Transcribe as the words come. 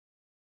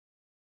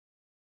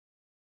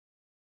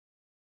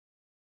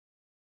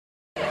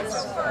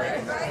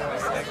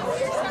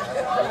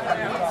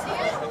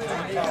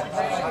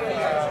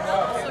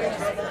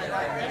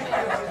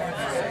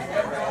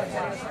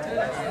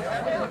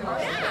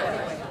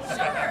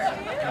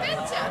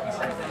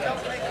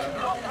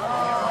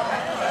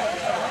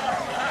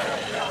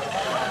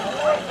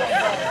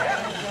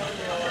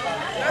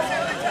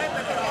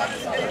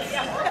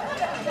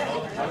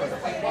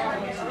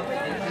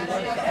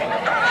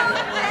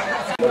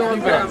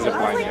You've been on zip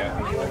line yet?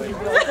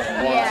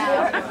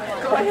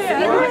 Yeah. Go ahead.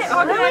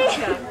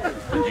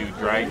 Did you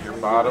drag your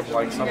bottom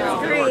like some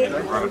people do, or did you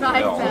run it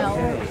uphill?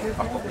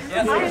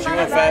 She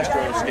went faster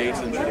on skates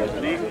than she does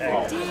in eagle.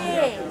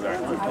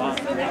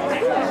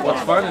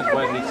 What's fun is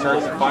when he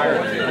starts the fire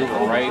and you move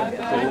it right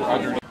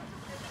underneath.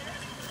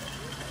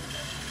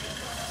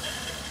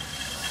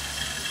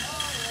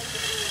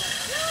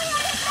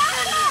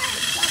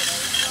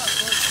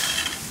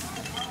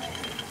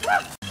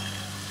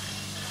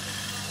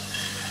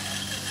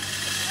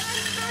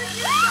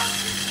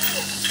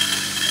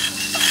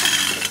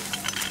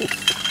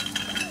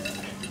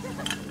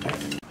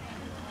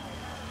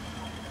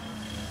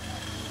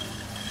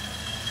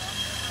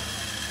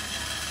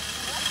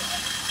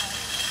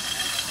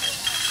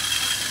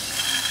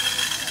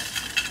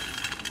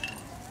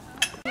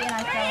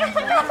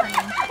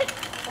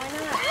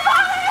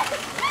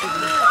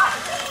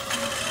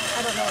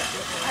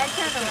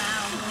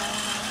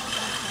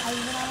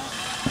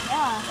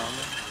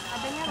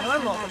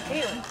 Normal. I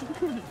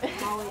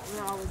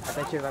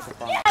bet you're about to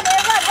fall. Yeah,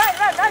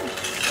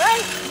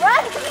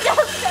 run,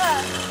 Jessica!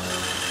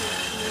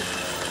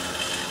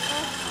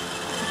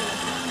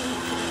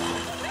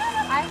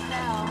 I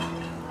fell.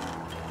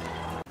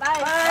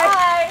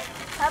 Bye.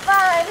 Have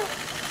fun.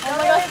 Oh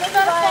my gosh, you're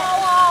gonna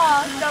fall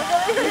off. Don't go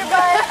leave your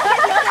butt.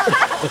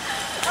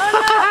 Oh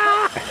no.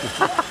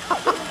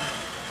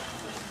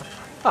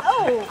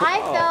 I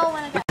fell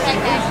when I got back.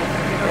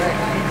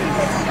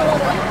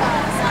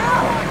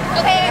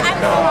 Okay, I'm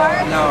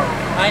sorry. No,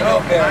 I know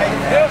Barry.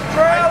 This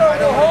trailer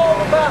will hold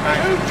about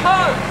 2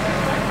 tons.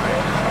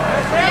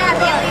 Yeah,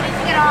 Bailey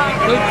needs to get off.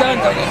 2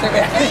 tons, I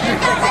guess.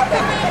 2 tons.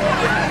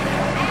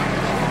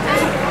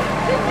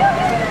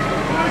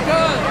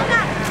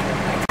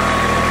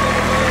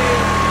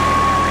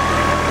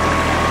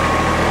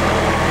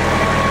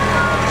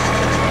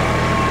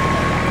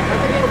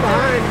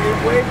 Behind you,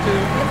 way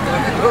too.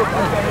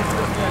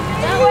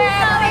 Don't worry,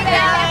 I'll be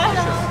back.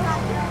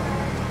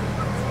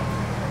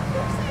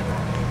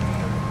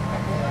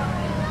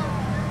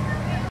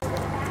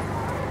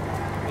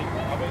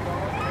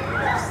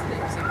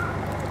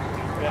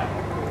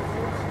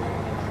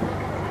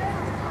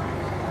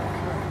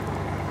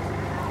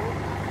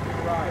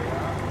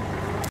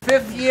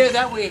 Fifth year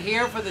that we're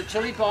here for the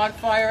chili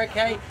bonfire,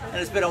 okay?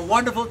 And it's been a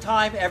wonderful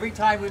time every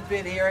time we've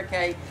been here,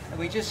 okay? And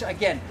we just,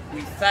 again,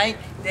 we thank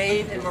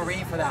Dave and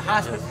Maureen for their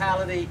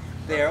hospitality.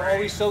 They're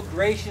always so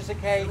gracious,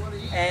 okay?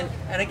 And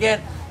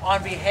again,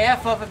 on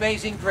behalf of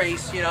Amazing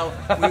Grace, you know,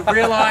 we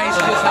realize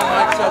just how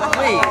much, so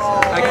please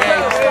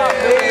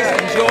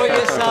enjoy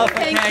yourself,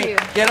 okay? Thank you.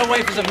 Get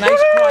away for some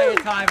nice quiet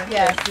time.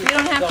 Yes, you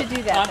don't have to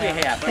do that. On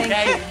behalf, okay?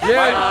 Thank you.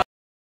 Bye.